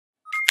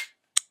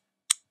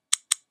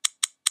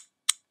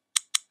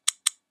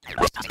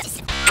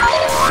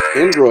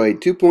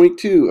Android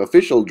 2.2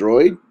 Official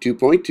Droid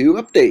 2.2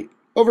 Update.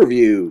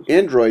 Overview.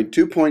 Android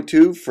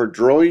 2.2 for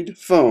Droid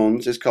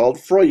phones is called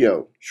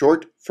FroYo,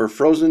 short for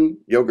frozen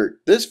yogurt.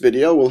 This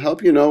video will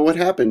help you know what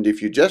happened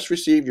if you just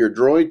received your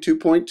Droid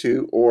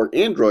 2.2 or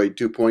Android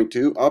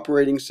 2.2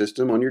 operating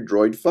system on your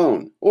Droid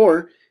phone.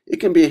 Or it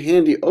can be a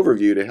handy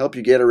overview to help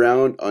you get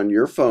around on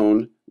your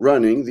phone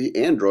running the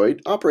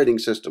Android operating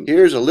system.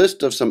 Here's a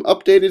list of some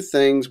updated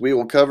things we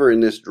will cover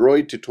in this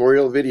Droid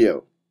tutorial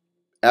video.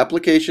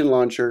 Application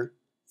Launcher,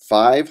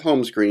 5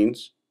 home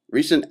screens,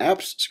 Recent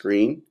Apps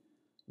screen,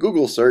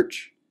 Google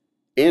Search,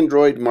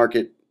 Android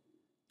Market,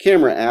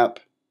 Camera app,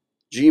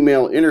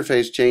 Gmail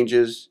interface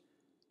changes,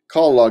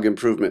 call log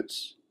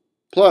improvements.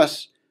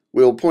 Plus,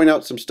 we'll point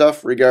out some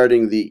stuff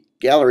regarding the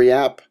Gallery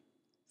app,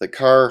 the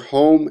Car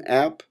Home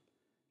app,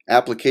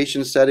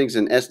 application settings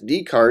and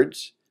SD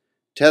cards,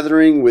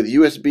 tethering with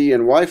USB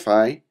and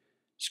Wi-Fi,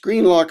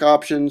 screen lock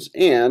options,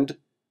 and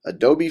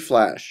Adobe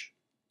Flash.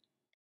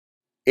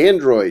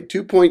 Android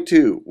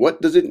 2.2, what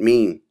does it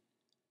mean?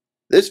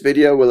 This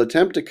video will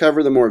attempt to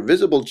cover the more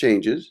visible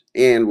changes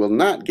and will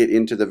not get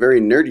into the very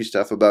nerdy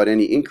stuff about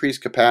any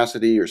increased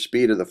capacity or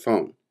speed of the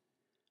phone.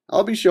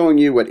 I'll be showing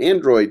you what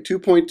Android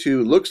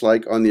 2.2 looks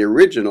like on the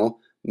original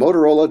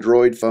Motorola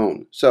Droid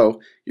phone, so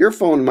your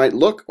phone might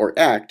look or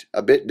act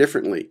a bit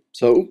differently.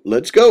 So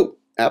let's go!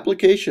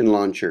 Application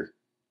Launcher.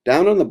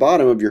 Down on the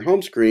bottom of your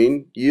home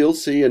screen, you'll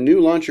see a new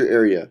launcher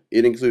area.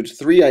 It includes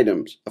 3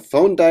 items: a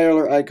phone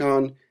dialer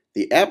icon,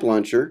 the app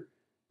launcher,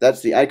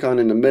 that's the icon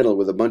in the middle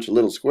with a bunch of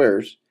little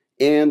squares,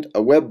 and a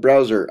web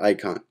browser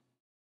icon.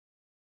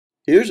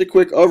 Here's a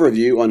quick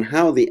overview on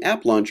how the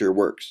app launcher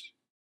works.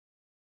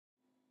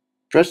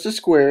 Press the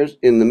squares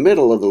in the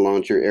middle of the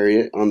launcher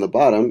area on the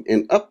bottom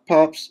and up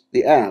pops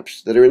the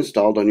apps that are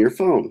installed on your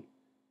phone.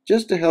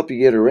 Just to help you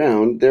get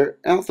around, they're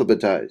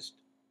alphabetized.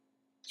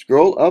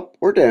 Scroll up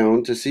or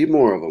down to see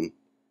more of them.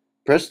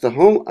 Press the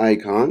home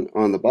icon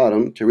on the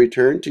bottom to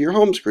return to your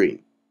home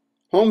screen.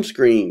 Home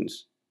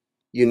screens.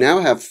 You now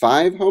have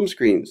 5 home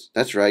screens.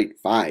 That's right,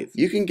 5.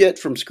 You can get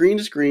from screen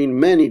to screen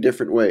many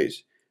different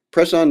ways.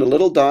 Press on the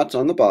little dots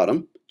on the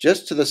bottom,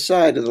 just to the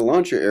side of the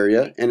launcher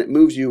area, and it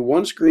moves you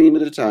 1 screen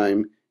at a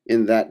time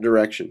in that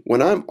direction.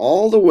 When I'm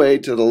all the way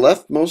to the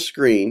leftmost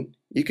screen,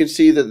 you can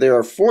see that there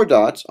are 4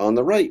 dots on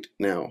the right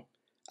now.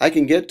 I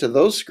can get to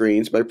those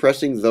screens by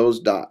pressing those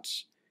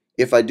dots.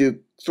 If I do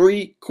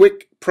 3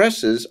 quick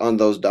presses on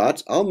those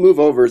dots, I'll move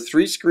over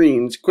 3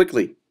 screens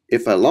quickly.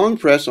 If I long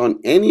press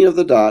on any of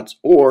the dots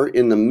or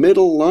in the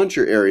middle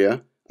launcher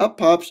area, up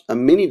pops a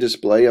mini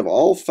display of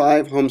all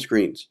 5 home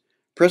screens.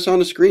 Press on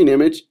a screen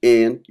image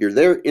and you're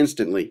there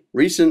instantly.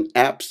 Recent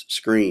Apps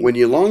screen. When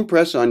you long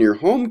press on your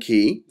home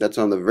key, that's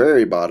on the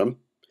very bottom,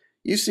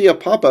 you see a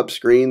pop-up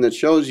screen that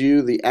shows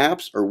you the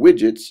apps or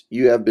widgets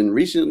you have been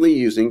recently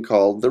using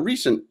called the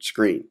Recent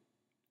screen.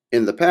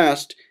 In the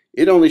past,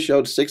 it only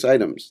showed 6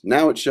 items.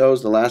 Now it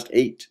shows the last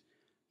 8.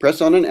 Press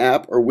on an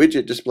app or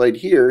widget displayed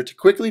here to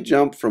quickly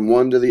jump from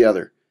one to the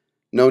other.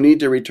 No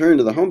need to return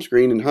to the home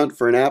screen and hunt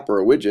for an app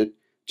or a widget.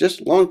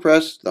 Just long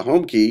press the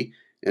home key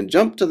and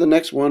jump to the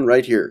next one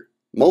right here.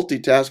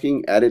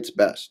 Multitasking at its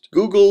best.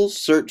 Google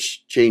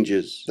Search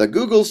changes. The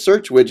Google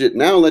Search widget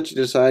now lets you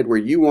decide where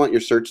you want your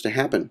search to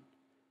happen.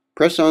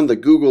 Press on the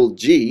Google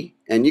G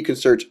and you can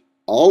search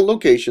all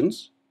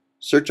locations,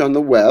 search on the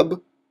web,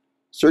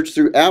 search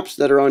through apps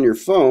that are on your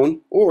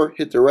phone, or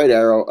hit the right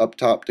arrow up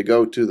top to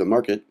go to the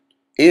market,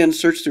 and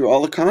search through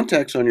all the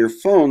contacts on your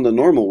phone the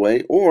normal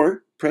way,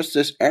 or press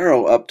this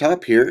arrow up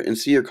top here and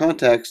see your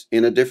contacts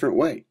in a different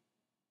way.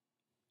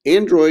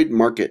 Android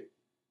Market.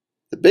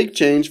 The big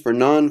change for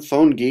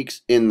non-phone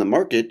geeks in the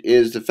market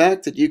is the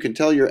fact that you can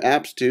tell your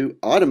apps to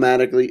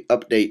automatically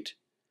update.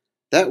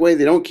 That way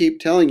they don't keep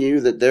telling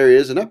you that there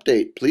is an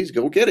update. Please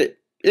go get it.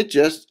 It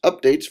just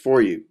updates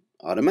for you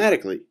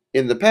automatically.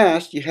 In the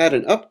past, you had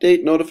an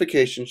update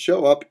notification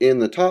show up in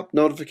the top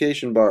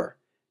notification bar.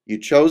 You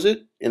chose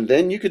it, and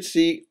then you could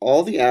see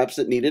all the apps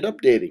that needed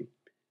updating.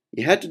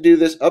 You had to do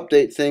this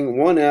update thing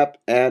 1 app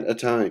at a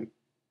time.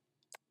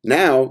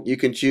 Now you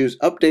can choose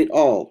Update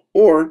All,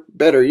 or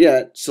better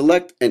yet,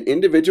 select an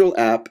individual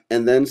app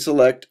and then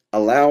select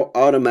Allow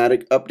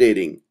Automatic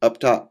Updating up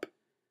top.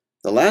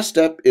 The last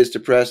step is to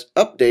press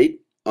Update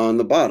on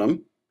the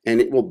bottom,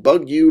 and it will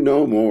bug you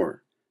no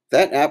more.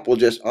 That app will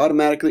just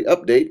automatically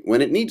update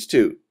when it needs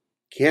to.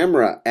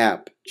 Camera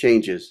app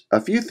changes.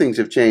 A few things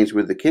have changed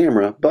with the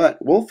camera, but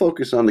we'll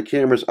focus on the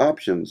camera's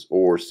options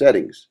or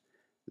settings.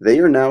 They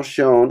are now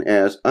shown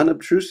as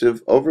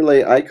unobtrusive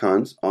overlay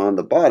icons on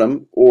the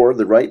bottom or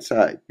the right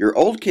side. Your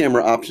old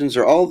camera options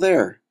are all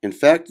there. In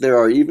fact, there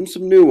are even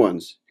some new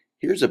ones.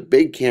 Here's a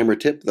big camera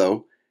tip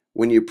though.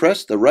 When you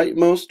press the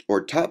rightmost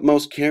or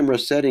topmost camera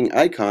setting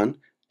icon,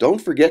 don't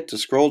forget to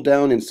scroll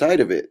down inside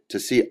of it to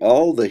see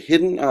all the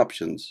hidden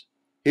options.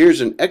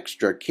 Here's an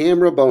extra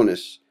camera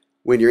bonus.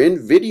 When you're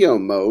in video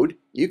mode,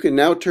 you can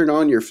now turn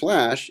on your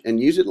flash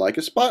and use it like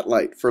a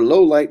spotlight for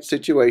low light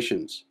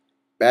situations.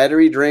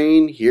 Battery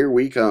drain, here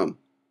we come.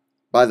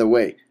 By the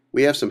way,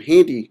 we have some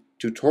handy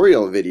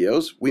tutorial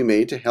videos we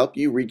made to help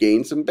you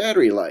regain some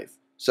battery life.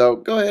 So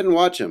go ahead and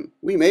watch them.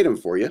 We made them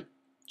for you.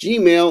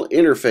 Gmail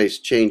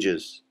interface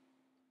changes.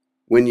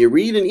 When you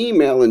read an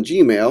email in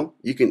Gmail,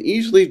 you can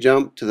easily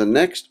jump to the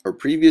next or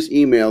previous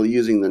email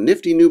using the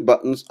nifty new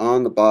buttons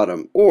on the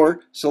bottom, or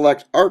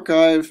select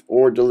Archive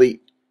or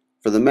Delete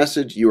for the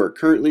message you are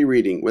currently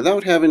reading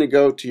without having to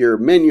go to your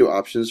menu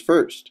options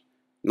first.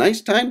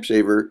 Nice time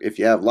saver if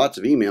you have lots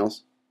of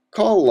emails.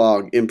 Call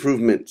log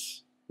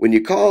improvements. When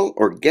you call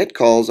or get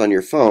calls on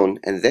your phone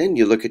and then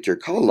you look at your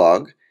call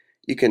log,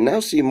 you can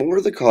now see more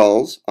of the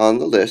calls on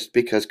the list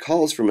because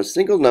calls from a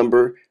single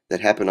number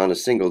that happen on a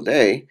single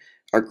day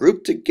are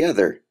grouped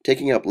together,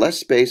 taking up less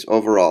space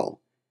overall.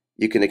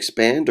 You can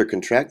expand or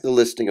contract the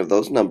listing of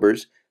those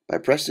numbers by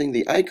pressing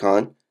the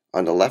icon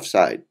on the left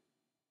side.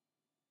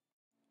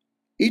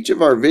 Each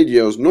of our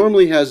videos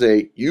normally has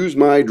a Use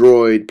My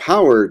Droid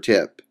power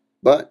tip,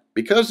 but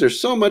because there's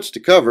so much to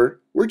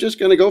cover, we're just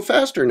going to go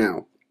faster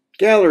now.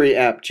 Gallery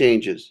app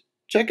changes.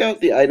 Check out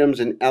the items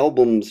in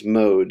Albums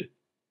mode.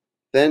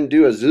 Then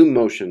do a zoom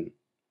motion.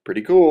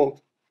 Pretty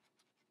cool.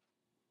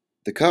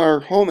 The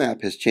car home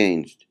app has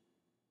changed.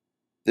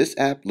 This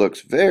app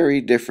looks very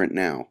different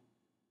now.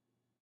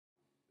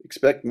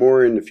 Expect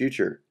more in the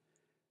future.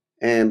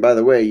 And by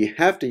the way, you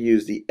have to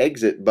use the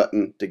exit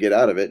button to get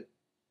out of it.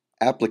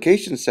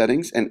 Application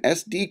settings and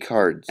SD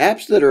cards.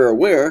 Apps that are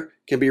aware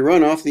can be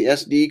run off the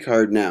SD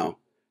card now.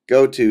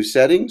 Go to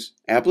Settings,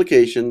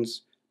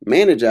 Applications,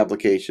 Manage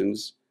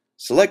Applications,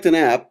 select an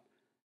app,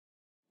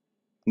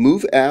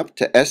 move app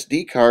to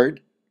SD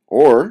card,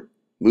 or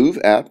move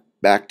app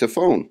back to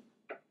phone.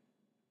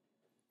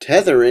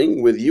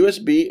 Tethering with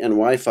USB and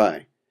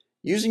Wi-Fi.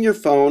 Using your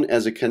phone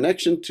as a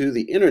connection to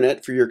the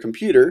internet for your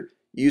computer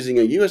using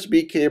a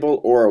USB cable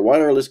or a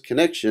wireless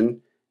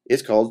connection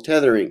is called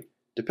tethering.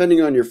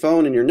 Depending on your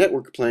phone and your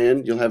network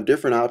plan, you'll have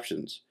different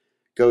options.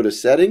 Go to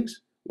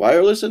Settings,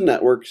 Wireless and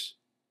Networks,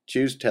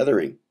 choose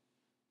Tethering.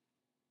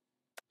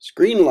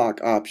 Screen lock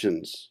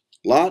options.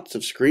 Lots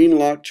of screen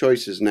lock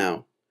choices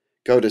now.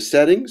 Go to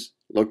Settings,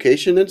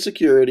 Location and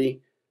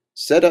Security,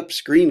 Set up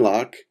Screen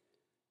Lock.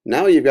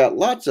 Now you've got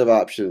lots of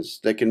options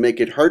that can make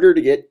it harder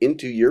to get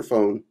into your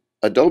phone.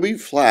 Adobe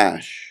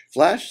Flash.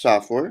 Flash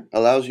software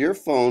allows your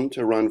phone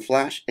to run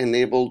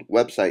Flash-enabled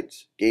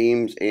websites,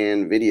 games,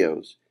 and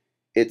videos.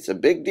 It's a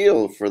big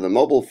deal for the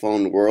mobile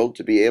phone world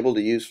to be able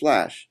to use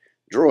Flash.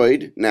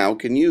 Droid now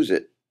can use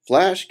it.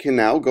 Flash can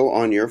now go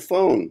on your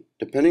phone,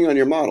 depending on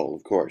your model,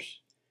 of course.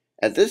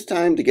 At this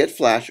time, to get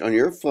Flash on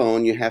your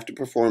phone, you have to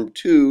perform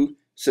 2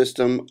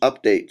 system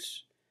updates.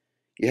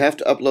 You have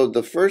to upload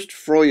the first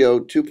FroYo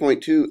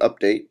 2.2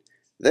 update,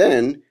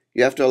 then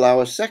you have to allow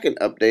a second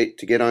update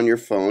to get on your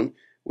phone,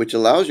 which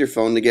allows your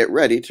phone to get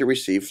ready to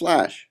receive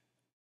Flash.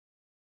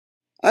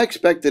 I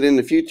expect that in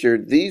the future,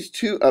 these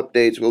 2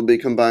 updates will be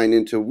combined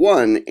into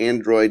one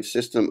Android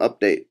system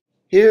update.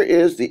 Here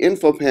is the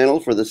info panel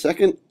for the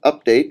second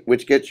update,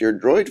 which gets your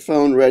Droid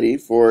phone ready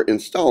for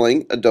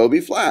installing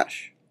Adobe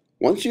Flash.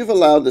 Once you've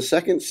allowed the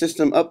second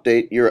system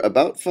update, your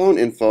About Phone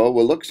info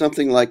will look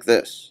something like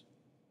this.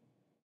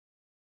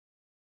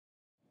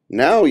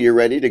 Now you're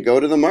ready to go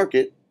to the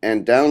market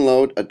and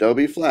download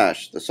Adobe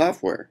Flash, the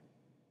software.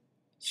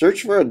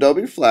 Search for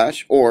Adobe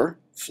Flash or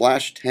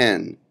Flash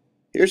 10.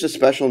 Here's a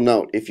special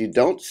note. If you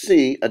don't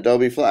see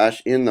Adobe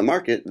Flash in the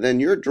market, then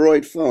your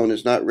Droid phone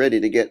is not ready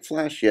to get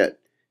Flash yet.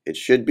 It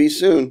should be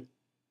soon.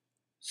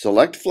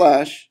 Select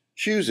Flash,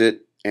 choose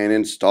it, and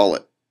install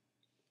it.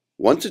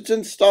 Once it's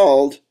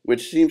installed,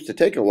 which seems to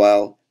take a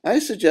while, I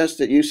suggest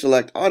that you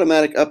select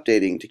Automatic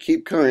Updating to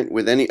keep current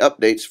with any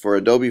updates for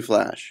Adobe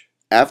Flash.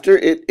 After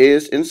it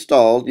is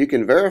installed, you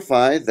can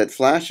verify that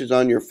Flash is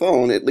on your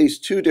phone at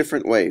least 2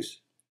 different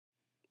ways.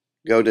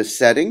 Go to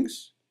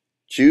Settings,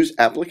 choose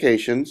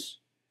Applications,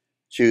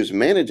 choose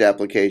Manage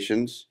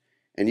Applications,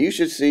 and you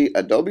should see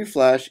Adobe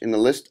Flash in the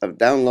list of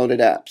downloaded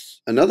apps.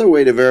 Another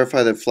way to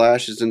verify that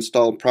Flash is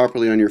installed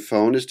properly on your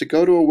phone is to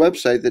go to a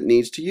website that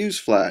needs to use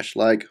Flash,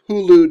 like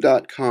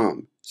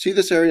hulu.com. See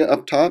this area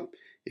up top?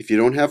 If you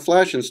don't have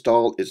Flash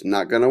installed, it's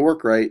not going to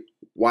work right.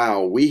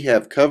 Wow, we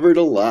have covered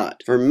a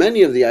lot. For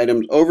many of the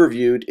items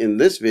overviewed in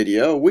this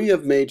video, we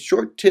have made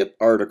short tip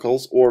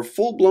articles or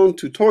full-blown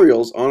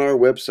tutorials on our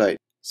website.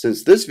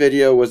 Since this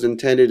video was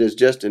intended as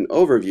just an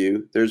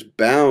overview, there's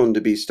bound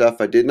to be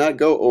stuff I did not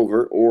go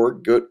over or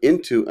go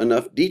into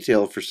enough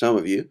detail for some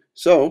of you.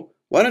 So,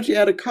 why don't you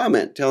add a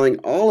comment telling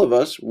all of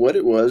us what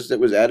it was that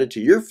was added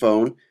to your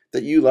phone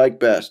that you like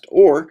best,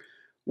 or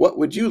what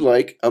would you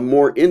like a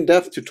more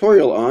in-depth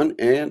tutorial on,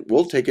 and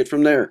we'll take it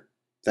from there.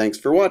 Thanks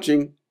for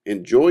watching.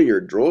 Enjoy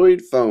your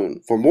Droid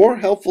phone. For more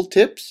helpful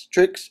tips,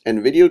 tricks,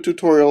 and video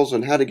tutorials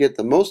on how to get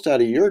the most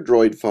out of your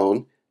Droid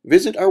phone,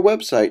 visit our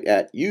website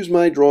at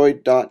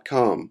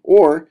UseMyDroid.com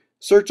or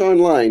search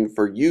online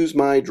for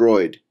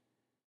UseMyDroid.